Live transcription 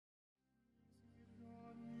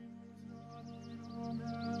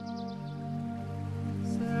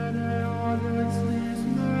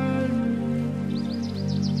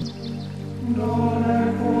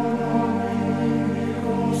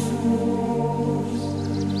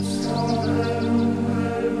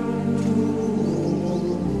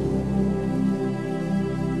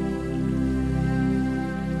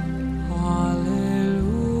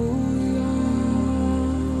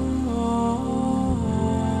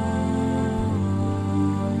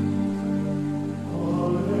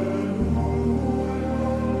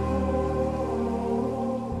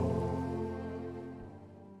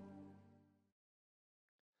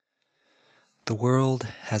world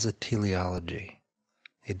has a teleology,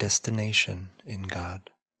 a destination in God.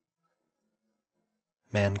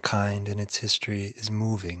 Mankind in its history is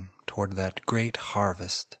moving toward that great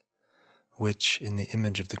harvest, which, in the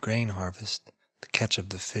image of the grain harvest, the catch of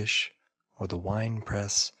the fish, or the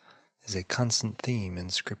winepress, is a constant theme in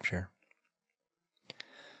Scripture.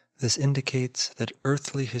 This indicates that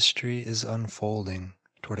earthly history is unfolding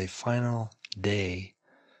toward a final day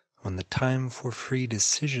when the time for free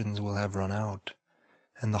decisions will have run out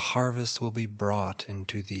and the harvest will be brought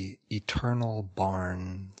into the eternal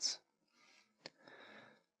barns.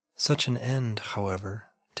 Such an end, however,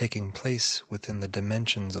 taking place within the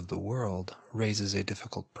dimensions of the world raises a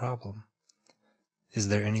difficult problem. Is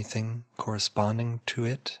there anything corresponding to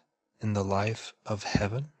it in the life of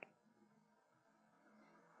heaven?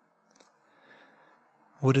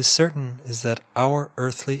 What is certain is that our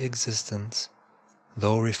earthly existence,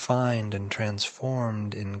 though refined and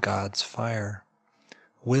transformed in God's fire,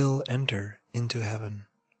 will enter into heaven.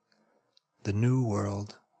 The new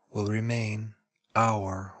world will remain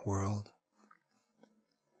our world.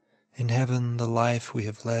 In heaven, the life we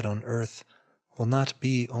have led on earth will not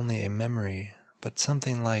be only a memory, but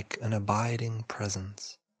something like an abiding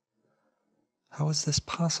presence. How is this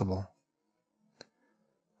possible?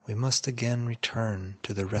 We must again return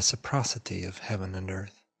to the reciprocity of heaven and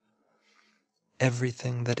earth.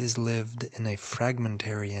 Everything that is lived in a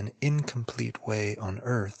fragmentary and incomplete way on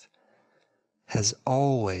earth has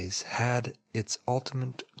always had its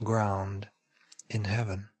ultimate ground in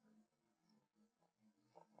heaven.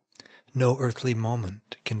 No earthly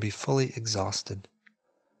moment can be fully exhausted.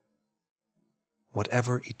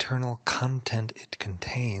 Whatever eternal content it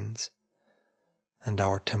contains, and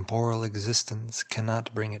our temporal existence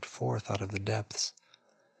cannot bring it forth out of the depths,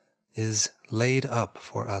 is laid up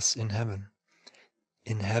for us in heaven.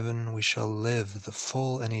 In heaven we shall live the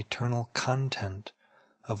full and eternal content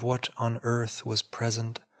of what on earth was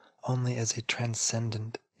present only as a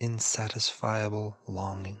transcendent, unsatisfiable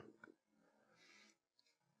longing.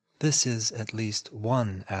 This is at least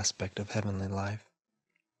one aspect of heavenly life.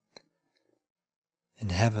 In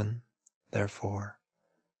heaven, therefore,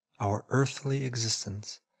 our earthly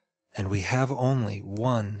existence, and we have only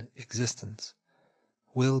one existence,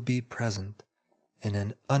 will be present in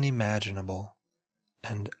an unimaginable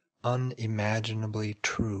and unimaginably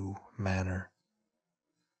true manner.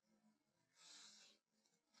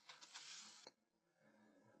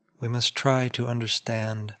 We must try to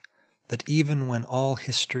understand that even when all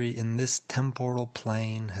history in this temporal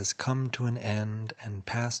plane has come to an end and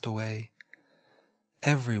passed away,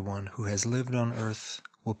 everyone who has lived on earth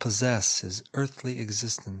will possess his earthly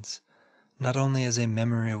existence not only as a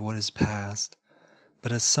memory of what is past,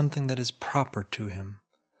 but as something that is proper to him,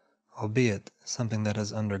 albeit something that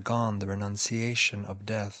has undergone the renunciation of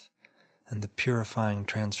death and the purifying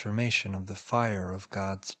transformation of the fire of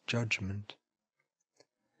God's judgment.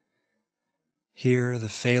 Here the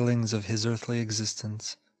failings of his earthly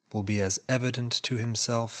existence will be as evident to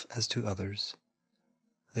himself as to others.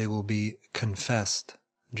 They will be confessed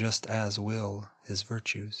just as will his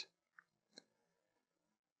virtues.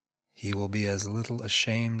 He will be as little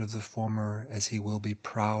ashamed of the former as he will be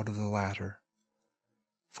proud of the latter,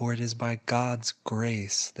 for it is by God's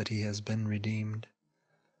grace that he has been redeemed,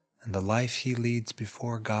 and the life he leads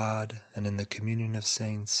before God and in the communion of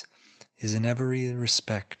saints is in every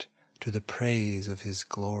respect to the praise of his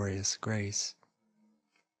glorious grace.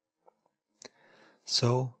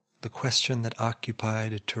 So, the question that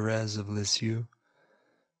occupied Thérèse of Lisieux,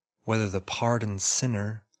 whether the pardoned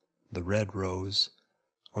sinner, the red rose,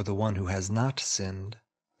 or the one who has not sinned,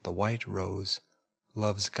 the white rose,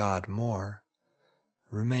 loves God more,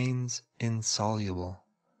 remains insoluble,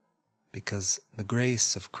 because the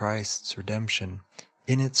grace of Christ's redemption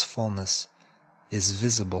in its fullness is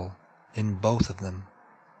visible in both of them.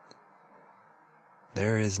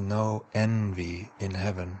 There is no envy in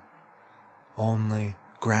heaven, only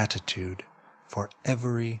gratitude for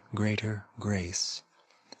every greater grace,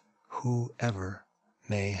 whoever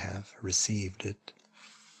may have received it.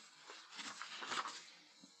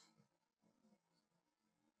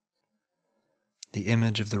 The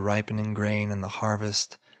image of the ripening grain and the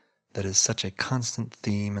harvest that is such a constant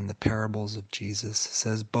theme in the parables of Jesus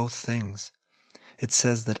says both things. It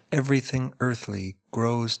says that everything earthly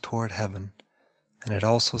grows toward heaven, and it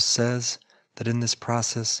also says that in this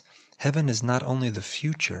process, heaven is not only the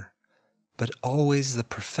future, but always the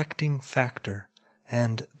perfecting factor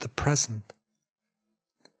and the present.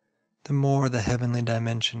 The more the heavenly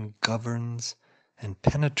dimension governs and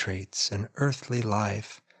penetrates an earthly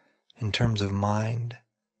life in terms of mind,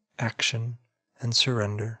 action, and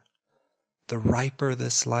surrender, the riper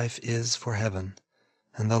this life is for heaven,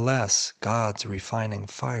 and the less God's refining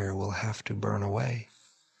fire will have to burn away.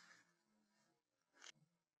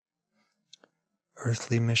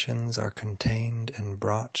 Earthly missions are contained and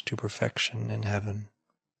brought to perfection in heaven.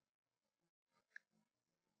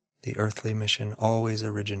 The earthly mission always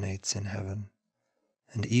originates in heaven,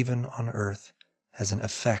 and even on earth has an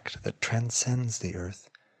effect that transcends the earth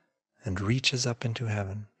and reaches up into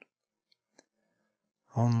heaven.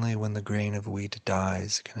 Only when the grain of wheat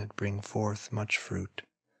dies can it bring forth much fruit,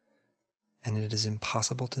 and it is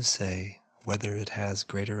impossible to say whether it has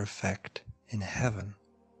greater effect in heaven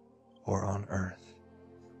or on earth.